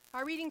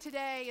Our reading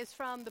today is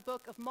from the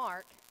book of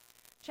Mark,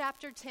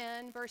 chapter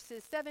 10,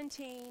 verses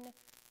 17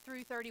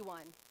 through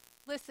 31.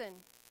 Listen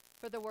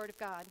for the word of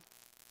God.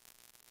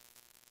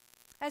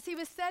 As he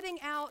was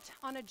setting out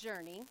on a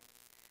journey,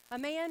 a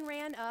man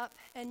ran up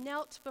and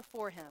knelt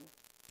before him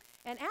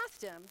and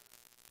asked him,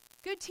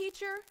 "Good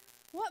teacher,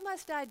 what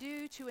must I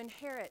do to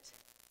inherit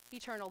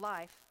eternal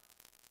life?"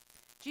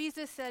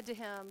 Jesus said to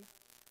him,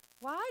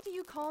 "Why do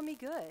you call me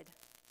good?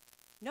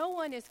 No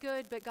one is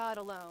good but God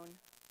alone.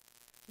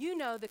 You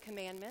know the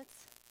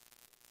commandments.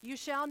 You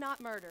shall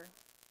not murder.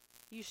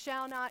 You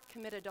shall not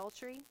commit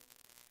adultery.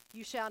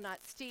 You shall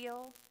not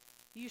steal.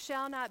 You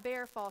shall not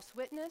bear false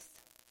witness.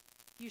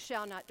 You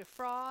shall not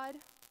defraud.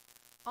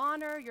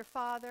 Honor your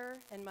father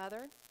and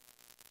mother."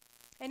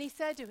 And he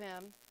said to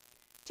him,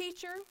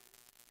 "Teacher,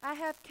 I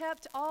have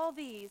kept all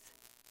these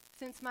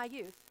since my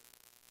youth."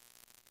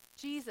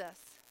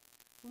 Jesus,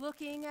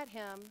 looking at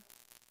him,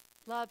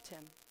 loved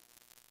him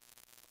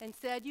and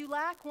said, "You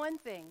lack one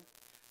thing.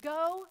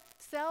 Go,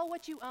 sell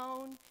what you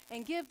own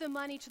and give the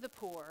money to the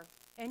poor,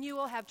 and you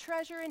will have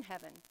treasure in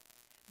heaven.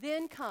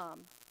 Then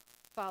come,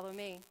 follow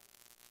me."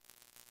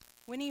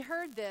 When he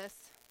heard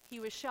this,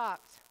 he was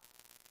shocked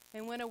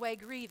and went away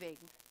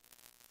grieving,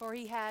 for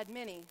he had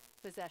many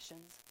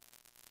possessions.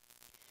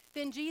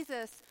 Then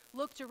Jesus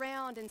looked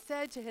around and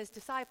said to his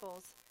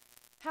disciples,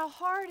 "How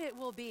hard it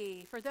will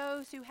be for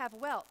those who have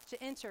wealth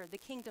to enter the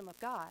kingdom of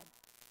God."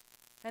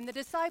 And the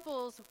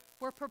disciples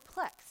were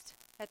perplexed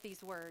at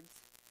these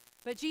words.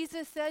 But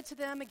Jesus said to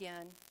them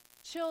again,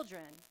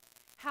 "Children,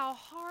 how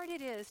hard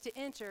it is to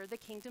enter the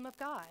kingdom of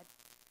God.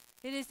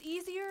 It is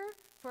easier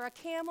for a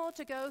camel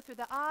to go through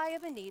the eye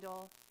of a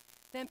needle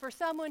than for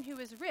someone who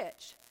is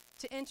rich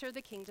to enter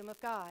the kingdom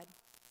of God."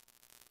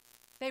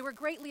 They were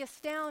greatly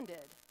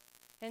astounded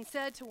and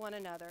said to one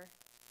another,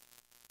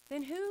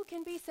 "Then who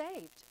can be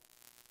saved?"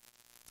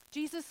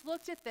 Jesus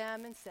looked at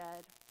them and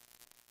said,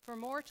 "For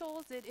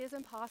mortals it is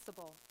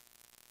impossible,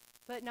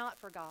 but not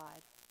for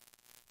God.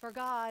 For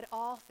God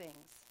all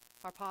things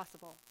are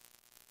possible."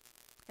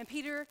 And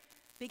Peter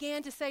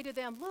began to say to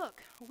them,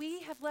 "Look,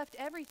 we have left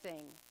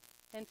everything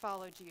and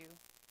followed you."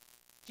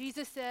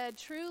 Jesus said,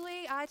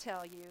 "Truly I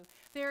tell you,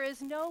 there is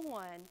no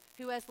one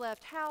who has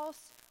left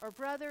house or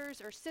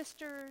brothers or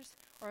sisters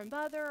or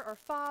mother or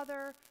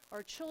father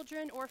or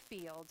children or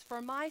fields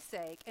for my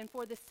sake and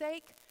for the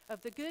sake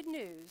of the good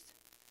news,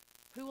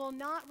 who will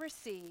not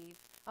receive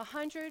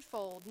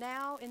 100-fold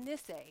now in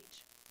this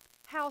age,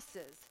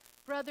 houses,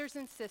 brothers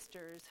and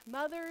sisters,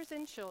 mothers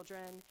and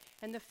children,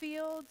 and the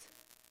fields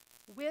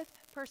with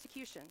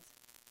persecutions,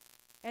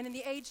 and in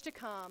the age to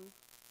come,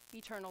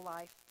 eternal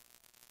life.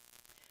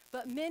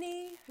 But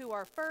many who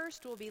are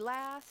first will be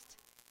last,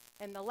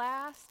 and the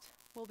last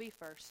will be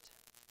first."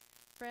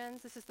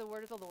 Friends, this is the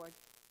word of the Lord.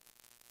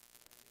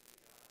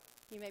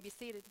 You may be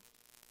seated.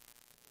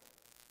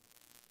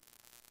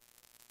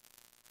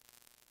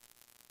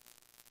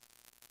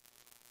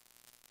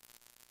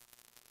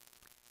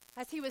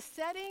 As he was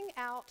setting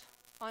out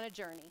on a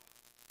journey,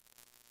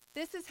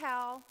 this is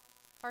how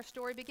our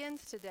story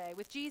begins today,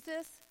 with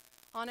Jesus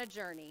on a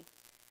journey.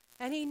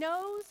 And he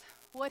knows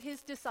what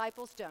his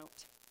disciples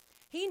don't.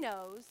 He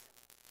knows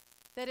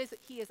that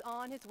he is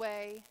on his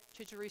way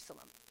to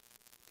Jerusalem.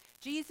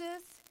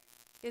 Jesus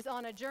is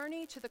on a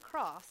journey to the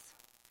cross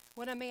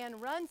when a man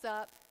runs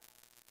up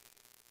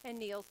and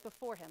kneels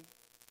before him.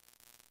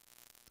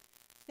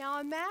 Now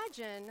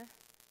imagine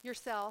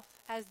yourself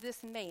as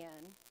this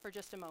man for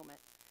just a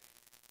moment.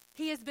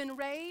 He has been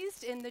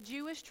raised in the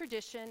Jewish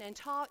tradition and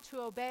taught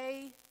to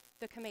obey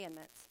the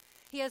commandments.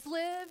 He has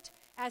lived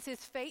as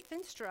his faith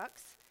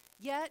instructs,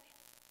 yet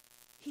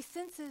he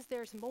senses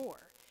there's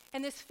more.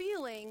 And this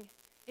feeling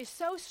is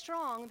so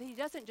strong that he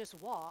doesn't just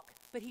walk,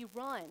 but he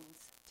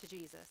runs to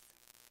Jesus.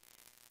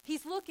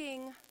 He's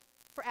looking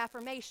for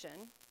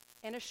affirmation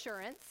and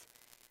assurance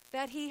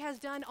that he has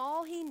done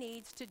all he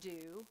needs to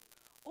do,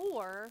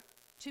 or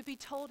to be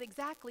told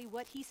exactly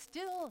what he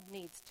still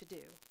needs to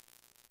do.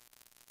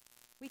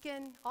 We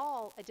can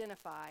all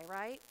identify,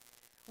 right?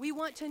 We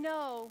want to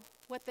know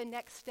what the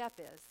next step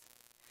is.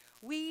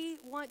 We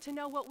want to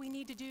know what we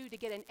need to do to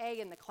get an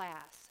A in the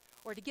class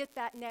or to get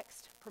that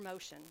next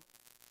promotion.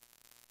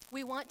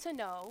 We want to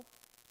know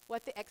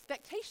what the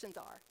expectations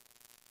are.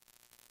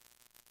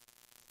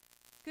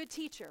 "Good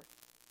teacher,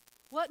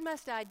 what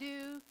must I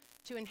do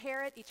to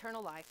inherit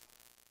eternal life?"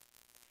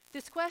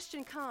 This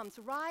question comes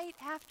right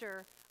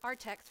after our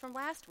text from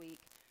last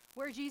week,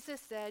 where Jesus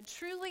said,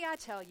 "Truly I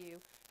tell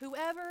you,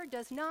 whoever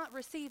does not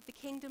receive the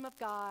kingdom of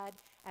God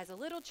as a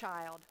little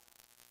child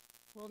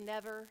will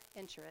never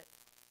enter it."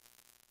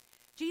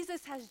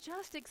 Jesus has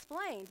just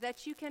explained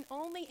that you can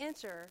only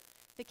enter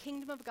the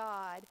kingdom of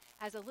God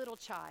as a little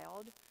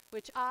child,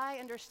 which I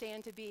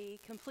understand to be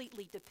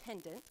completely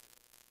dependent.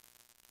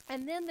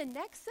 And then the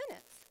next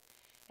sentence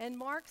in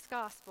Mark's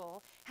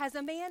gospel has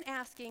a man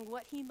asking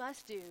what he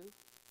must do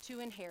to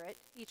inherit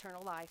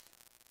eternal life.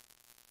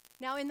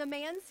 Now, in the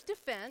man's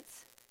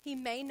defense, he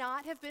may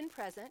not have been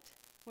present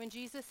when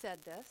Jesus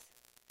said this,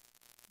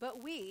 but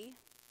we,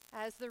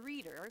 as the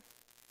reader,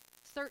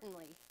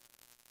 certainly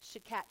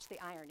should catch the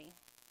irony.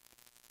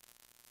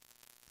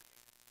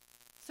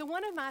 So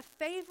one of my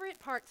favorite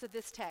parts of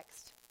this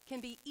text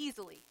can be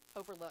easily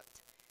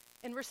overlooked.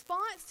 In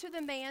response to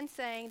the man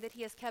saying that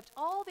he has kept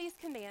all these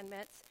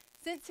commandments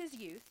since his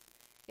youth,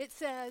 it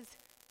says,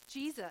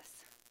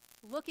 Jesus,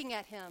 looking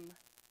at him,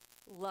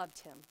 loved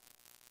him.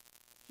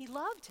 He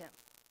loved him.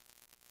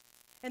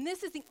 And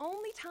this is the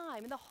only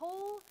time in the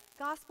whole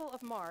Gospel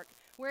of Mark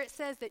where it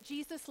says that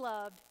Jesus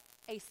loved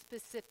a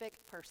specific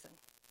person.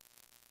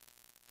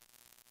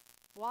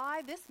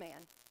 Why this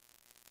man?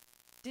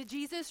 Did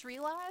Jesus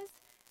realize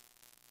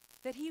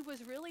that he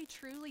was really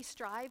truly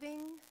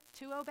striving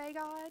to obey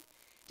God?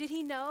 Did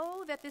he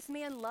know that this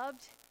man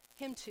loved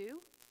him too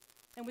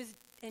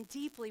and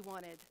deeply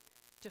wanted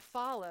to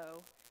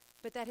follow,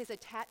 but that his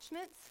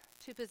attachments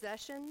to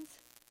possessions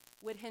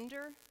would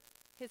hinder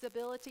his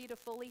ability to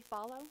fully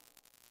follow?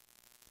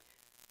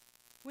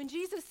 When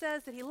Jesus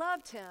says that he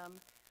loved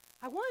him,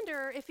 I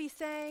wonder if he's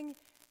saying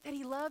that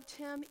he loved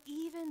him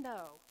even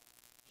though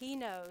he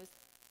knows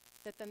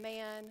that the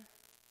man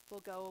will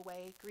go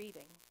away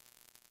grieving.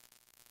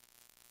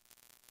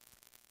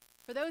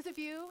 For those of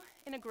you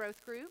in a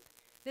growth group,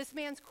 this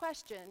man's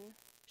question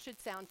should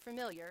sound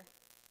familiar.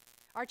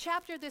 Our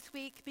chapter this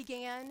week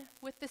began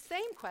with the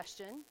same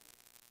question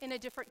in a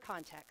different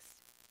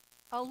context.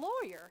 A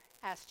lawyer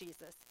asked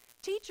Jesus,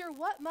 "Teacher,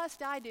 what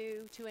must I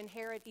do to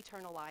inherit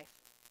eternal life?"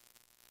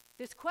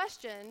 This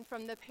question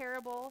from the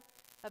parable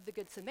of the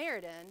Good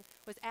Samaritan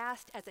was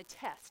asked as a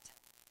test,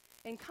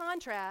 in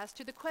contrast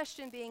to the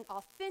question being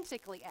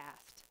authentically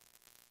asked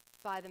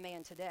by the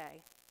man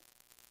today.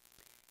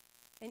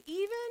 And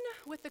even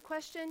with the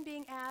question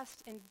being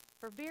asked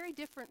for very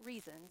different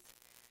reasons,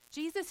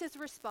 Jesus'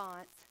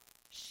 response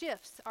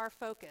shifts our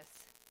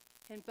focus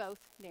in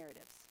both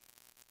narratives.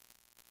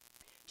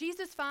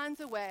 Jesus finds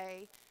a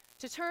way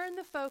to turn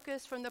the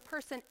focus from the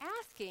person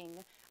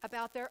asking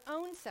about their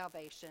own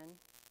salvation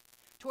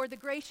toward the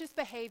gracious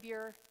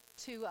behavior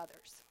to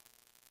others.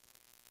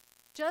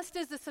 Just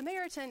as the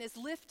Samaritan is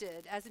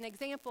lifted as an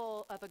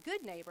example of a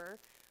good neighbor,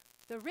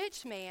 the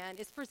rich man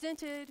is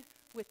presented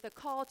with the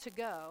call to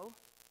go,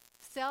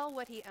 sell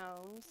what he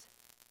owns,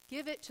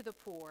 give it to the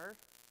poor,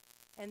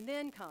 and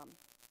then come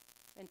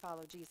and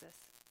follow Jesus.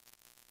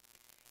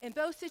 In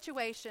both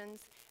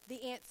situations,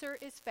 the answer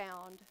is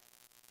found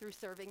through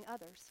serving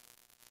others.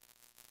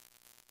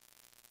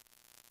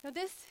 Now,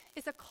 this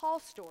is a call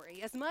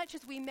story, as much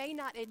as we may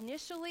not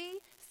initially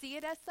see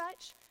it as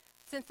such,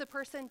 since the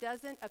person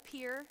doesn't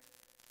appear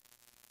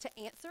to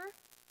answer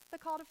the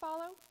call to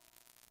follow.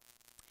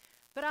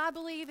 But I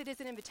believe it is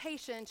an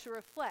invitation to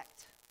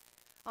reflect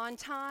on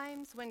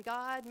times when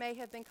God may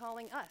have been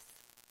calling us,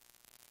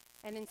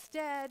 and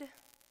instead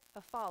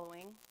of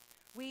following,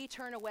 we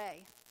turn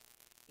away,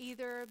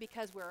 either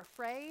because we're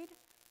afraid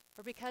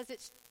or because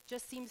it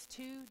just seems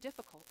too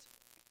difficult.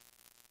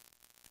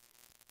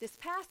 This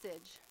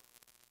passage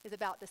is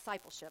about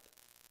discipleship.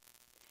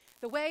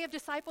 The way of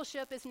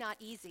discipleship is not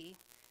easy.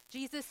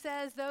 Jesus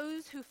says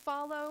those who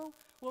follow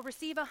will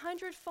receive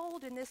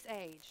 100-fold in this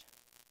age.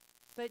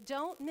 But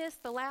don't miss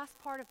the last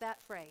part of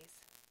that phrase,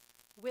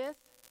 with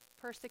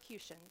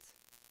persecutions.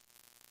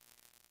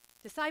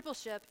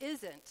 Discipleship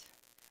isn't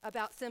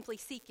about simply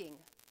seeking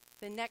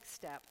the next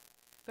step,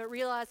 but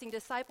realizing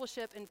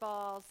discipleship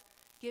involves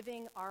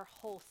giving our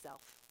whole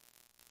self.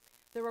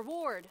 The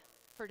reward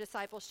for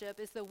discipleship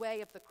is the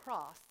way of the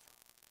cross,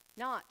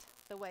 not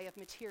the way of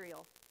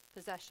material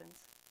possessions.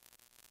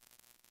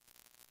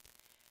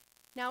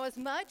 Now, as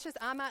much as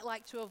I might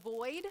like to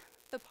avoid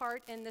the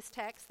part in this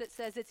text that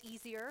says it's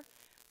easier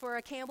for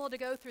a camel to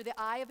go through the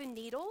eye of a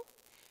needle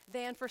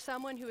than for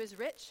someone who is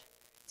rich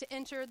to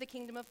enter the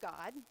kingdom of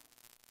God,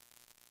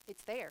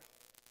 it's there.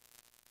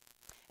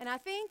 And I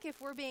think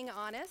if we're being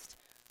honest,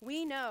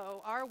 we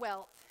know our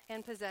wealth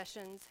and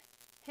possessions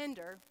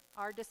hinder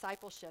our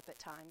discipleship at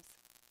times.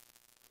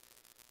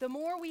 The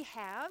more we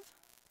have,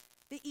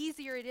 the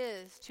easier it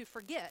is to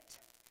forget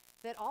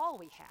that all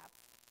we have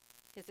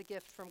is a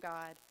gift from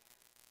God.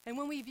 And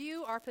when we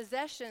view our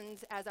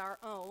possessions as our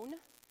own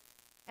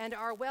and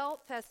our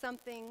wealth as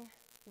something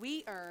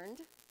we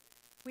earned,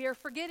 we are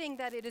forgetting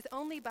that it is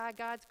only by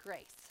God's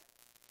grace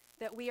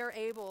that we are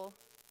able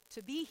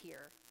to be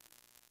here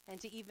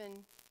and to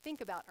even think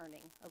about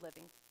earning a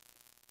living.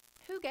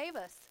 Who gave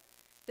us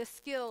the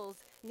skills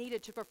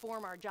needed to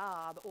perform our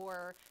job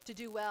or to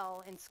do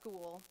well in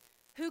school?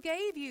 Who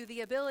gave you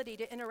the ability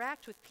to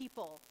interact with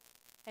people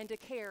and to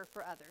care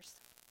for others?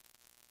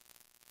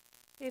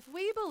 If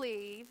we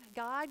believe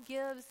God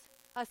gives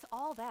us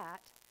all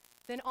that,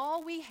 then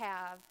all we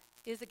have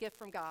is a gift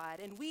from God,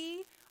 and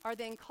we are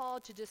then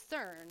called to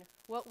discern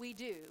what we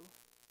do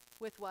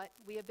with what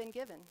we have been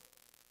given.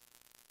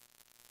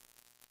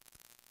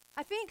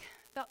 I think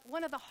that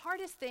one of the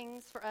hardest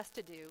things for us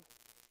to do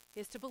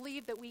is to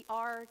believe that we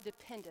are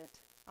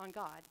dependent on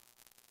God.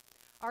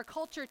 Our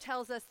culture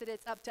tells us that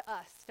it's up to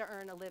us to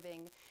earn a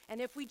living,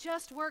 and if we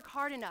just work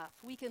hard enough,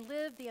 we can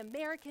live the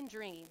American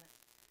dream.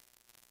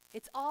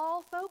 It's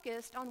all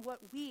focused on what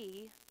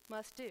we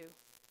must do.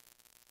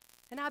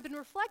 And I've been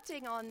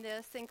reflecting on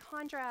this in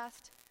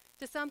contrast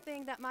to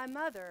something that my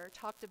mother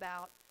talked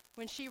about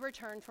when she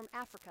returned from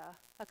Africa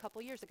a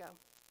couple years ago.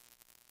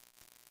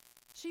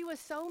 She was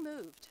so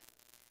moved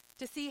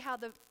to see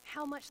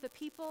how much the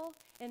people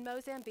in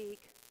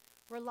Mozambique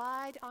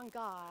relied on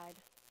God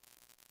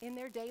in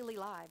their daily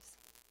lives.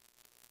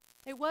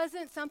 It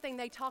wasn't something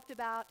they talked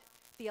about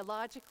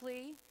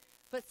theologically,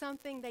 but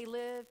something they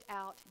lived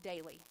out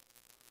daily.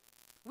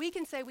 We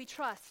can say we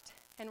trust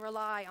and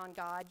rely on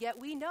God, yet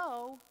we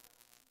know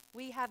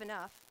we have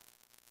enough.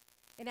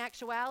 In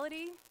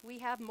actuality, we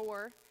have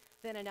more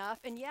than enough,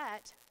 and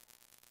yet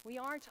we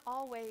aren't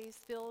always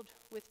filled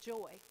with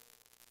joy.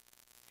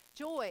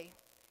 Joy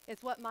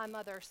is what my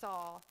mother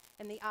saw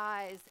in the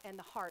eyes and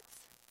the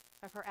hearts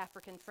of her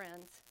African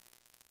friends.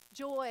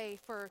 Joy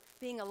for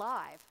being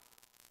alive,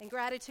 and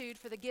gratitude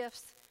for the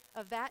gifts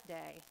of that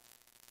day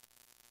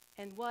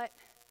and what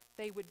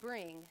they would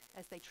bring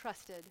as they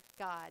trusted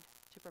God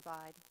to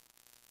provide.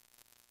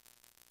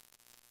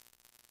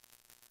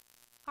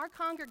 Our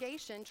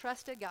congregation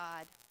trusted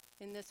God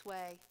in this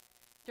way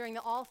during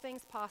the All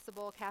Things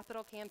Possible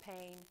capital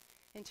campaign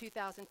in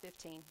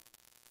 2015.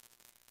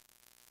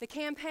 The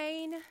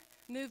campaign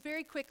moved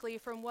very quickly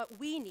from what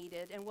we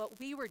needed and what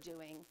we were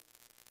doing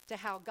to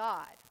how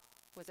God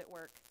was at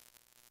work.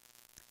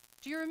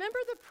 Do you remember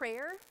the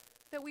prayer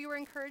that we were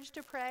encouraged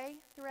to pray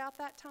throughout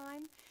that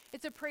time?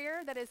 It's a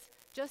prayer that is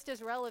just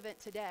as relevant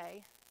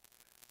today.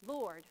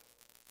 Lord,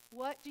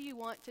 what do you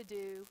want to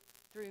do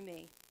through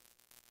me?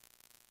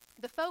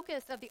 The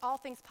focus of the All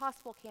Things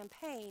Possible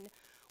campaign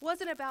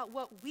wasn't about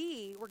what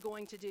we were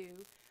going to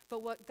do,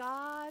 but what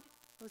God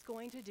was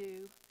going to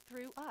do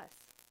through us.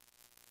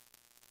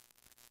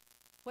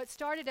 What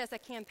started as a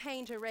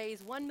campaign to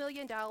raise $1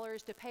 million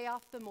to pay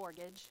off the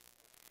mortgage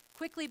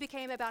quickly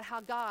became about how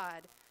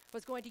God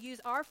was going to use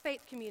our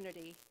faith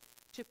community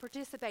to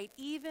participate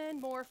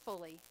even more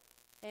fully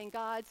in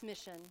God's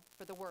mission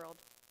for the world.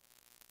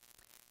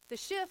 The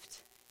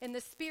shift in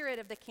the spirit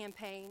of the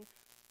campaign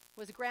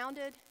was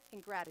grounded in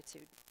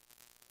gratitude.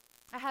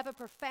 I have a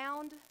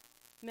profound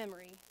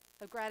memory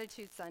of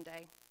Gratitude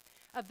Sunday,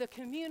 of the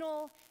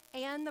communal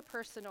and the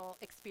personal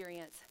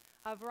experience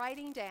of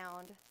writing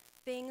down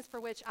things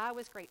for which I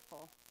was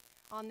grateful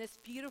on this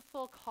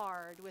beautiful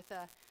card with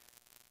a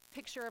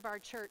picture of our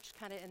church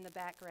kind of in the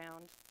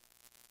background.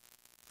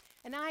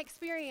 And I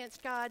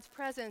experienced God's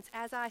presence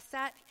as I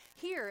sat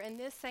here in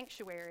this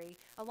sanctuary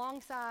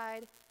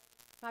alongside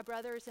my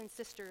brothers and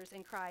sisters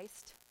in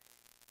Christ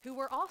who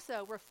were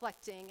also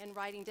reflecting and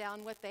writing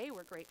down what they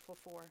were grateful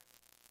for.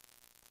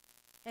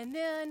 And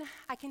then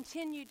I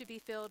continued to be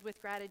filled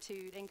with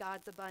gratitude and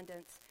God's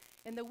abundance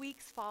in the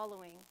weeks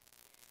following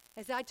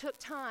as I took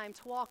time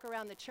to walk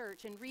around the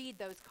church and read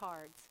those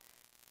cards,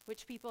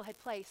 which people had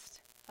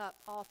placed up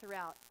all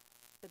throughout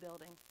the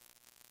building.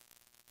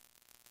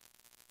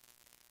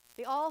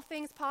 The All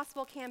Things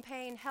Possible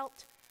campaign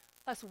helped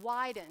us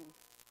widen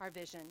our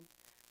vision.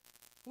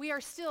 We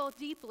are still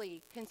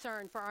deeply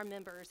concerned for our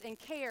members and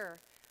care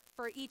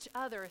for each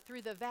other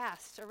through the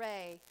vast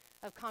array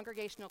of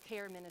congregational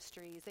care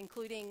ministries,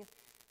 including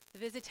the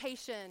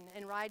visitation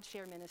and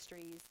rideshare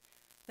ministries,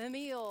 the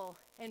meal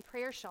and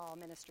prayer shawl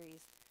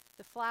ministries,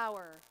 the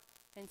flower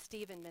and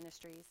Stephen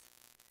ministries.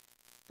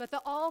 But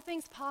the All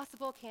Things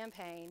Possible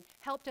campaign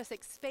helped us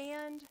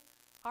expand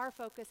our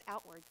focus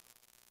outward.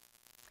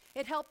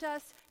 It helped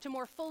us to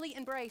more fully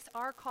embrace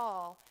our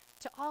call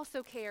to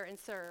also care and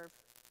serve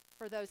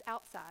for those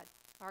outside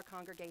our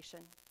congregation.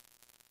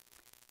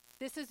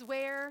 This is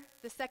where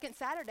the Second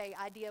Saturday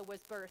idea was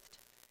birthed,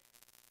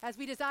 as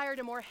we desired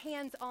a more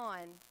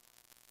hands-on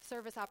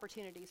service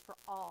opportunities for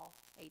all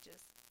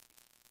ages.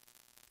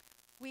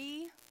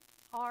 We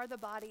are the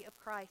body of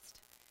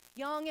Christ,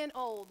 young and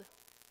old,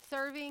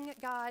 serving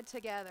God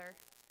together.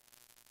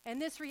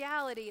 And this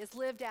reality is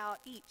lived out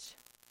each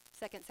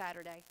Second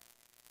Saturday.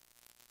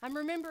 I'm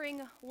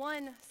remembering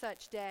one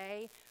such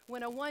day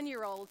when a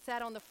 1-year-old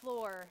sat on the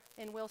floor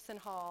in Wilson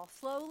Hall,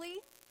 slowly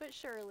but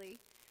surely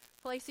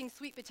placing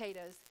sweet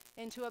potatoes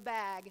into a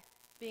bag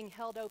being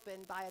held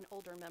open by an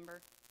older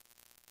member.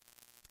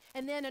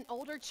 And then an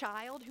older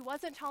child who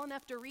wasn't tall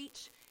enough to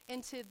reach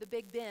into the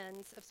big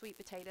bins of sweet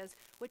potatoes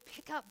would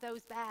pick up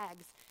those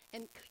bags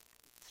and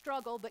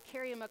struggle but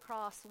carry them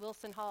across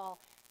Wilson Hall,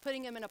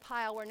 putting them in a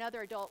pile where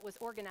another adult was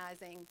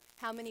organizing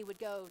how many would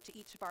go to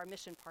each of our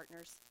mission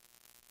partners.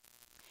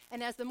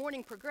 And as the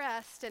morning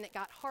progressed and it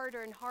got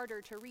harder and harder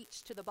to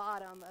reach to the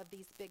bottom of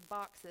these big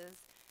boxes,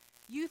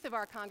 youth of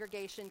our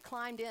congregation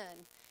climbed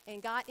in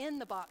and got in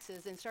the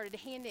boxes and started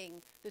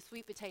handing the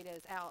sweet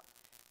potatoes out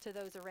to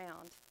those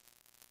around.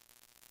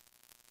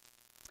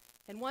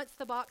 And once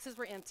the boxes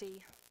were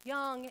empty,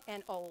 young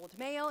and old,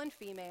 male and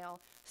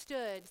female,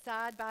 stood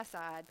side by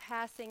side,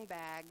 passing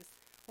bags,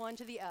 one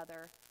to the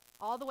other,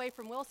 all the way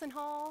from Wilson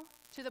Hall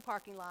to the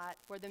parking lot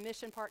where the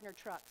mission partner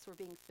trucks were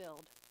being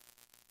filled.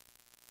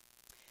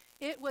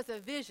 It was a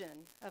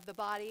vision of the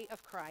body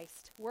of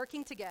Christ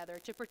working together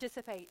to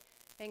participate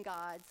in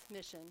God's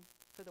mission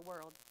for the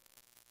world.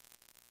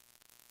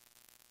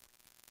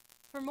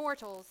 For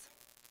mortals,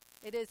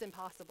 it is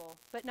impossible,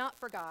 but not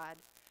for God.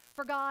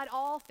 For God,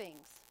 all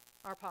things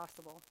are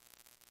possible.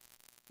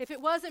 If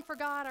it wasn't for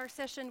God, our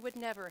session would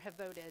never have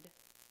voted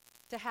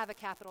to have a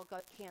capital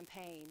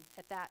campaign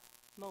at that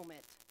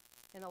moment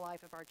in the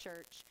life of our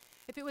church.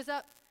 If it was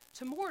up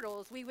to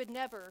mortals, we would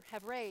never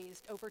have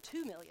raised over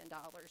 $2 million.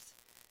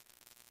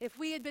 If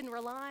we had been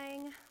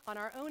relying on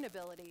our own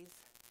abilities,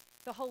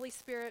 the Holy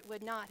Spirit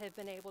would not have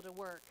been able to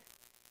work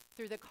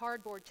through the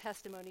cardboard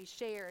testimonies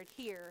shared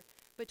here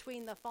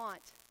between the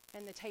font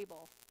and the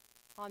table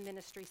on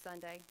Ministry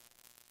Sunday.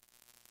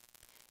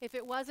 If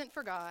it wasn't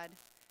for God,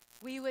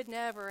 we would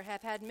never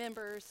have had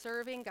members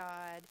serving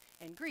God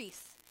in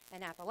Greece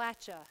and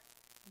Appalachia,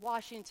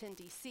 Washington,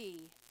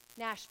 D.C.,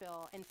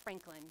 Nashville, and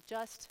Franklin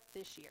just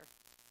this year.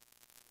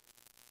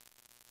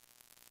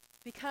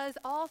 Because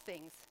all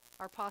things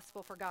are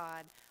possible for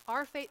God,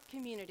 our faith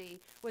community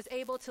was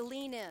able to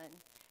lean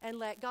in and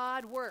let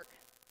God work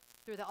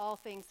through the All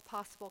Things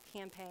Possible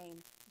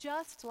campaign,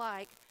 just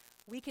like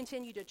we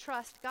continue to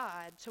trust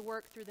God to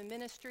work through the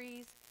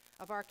ministries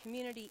of our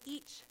community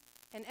each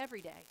and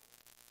every day.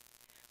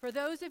 For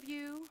those of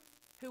you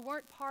who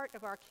weren't part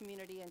of our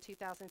community in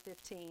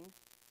 2015,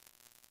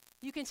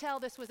 you can tell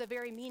this was a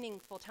very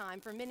meaningful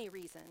time for many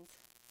reasons.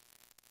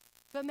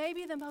 But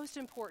maybe the most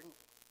important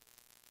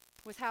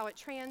was how it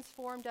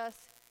transformed us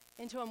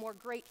into a more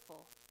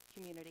grateful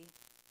community.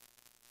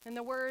 In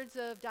the words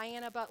of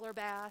Diana Butler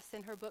Bass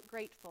in her book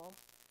Grateful,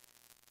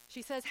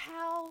 she says,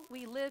 "How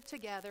we live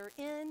together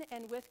in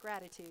and with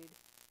gratitude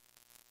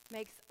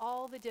makes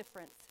all the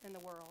difference in the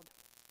world.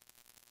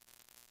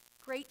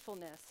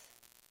 Gratefulness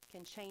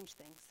can change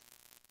things."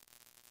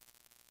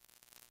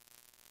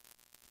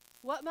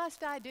 What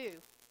must I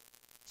do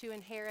to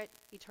inherit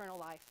eternal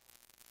life?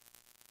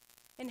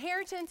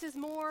 Inheritance is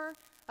more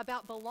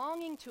about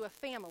belonging to a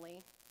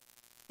family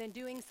than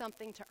doing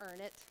something to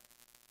earn it.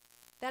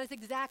 That is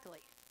exactly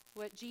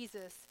what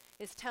Jesus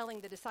is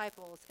telling the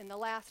disciples in the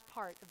last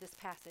part of this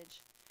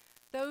passage.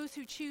 Those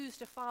who choose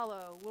to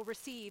follow will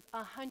receive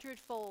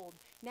 100-fold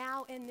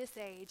now in this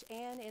age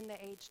and in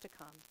the age to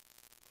come.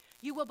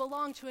 You will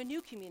belong to a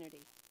new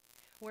community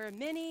where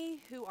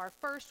many who are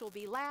first will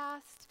be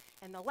last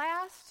and the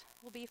last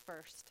will be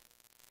first,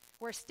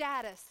 where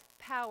status,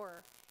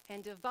 power,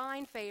 and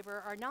divine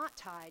favor are not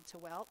tied to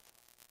wealth,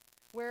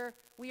 where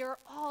we are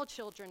all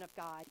children of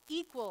God,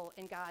 equal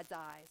in God's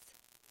eyes,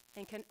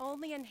 and can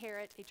only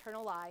inherit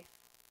eternal life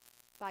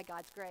by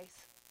God's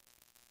grace.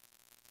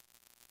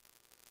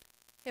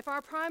 If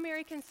our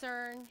primary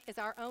concern is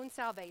our own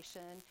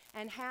salvation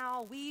and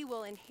how we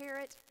will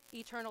inherit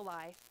eternal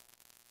life,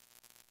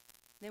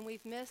 then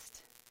we've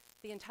missed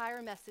the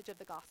entire message of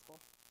the gospel.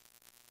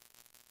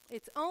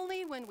 It's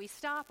only when we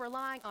stop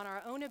relying on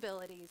our own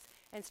abilities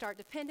and start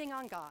depending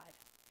on God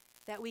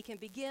that we can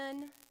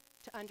begin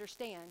to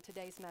understand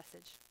today's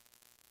message.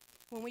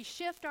 When we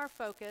shift our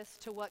focus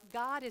to what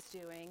God is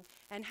doing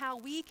and how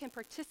we can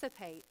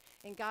participate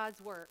in God's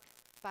work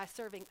by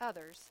serving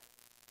others,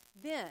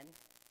 then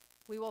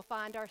we will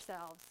find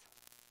ourselves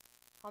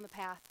on the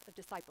path of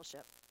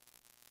discipleship.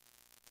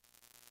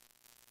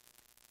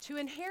 To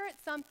inherit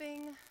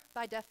something,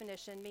 by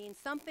definition, means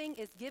something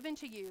is given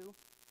to you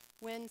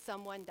when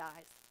someone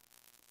dies.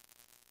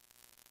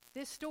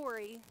 This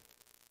story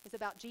is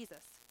about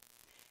Jesus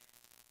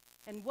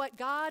and what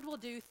God will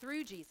do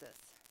through Jesus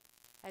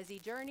as he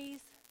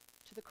journeys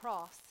to the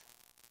cross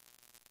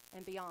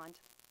and beyond.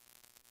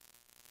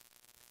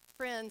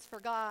 Friends, for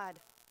God,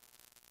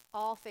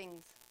 all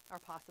things are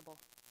possible.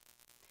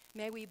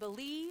 May we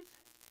believe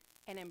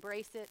and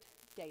embrace it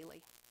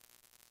daily.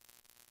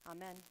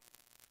 Amen.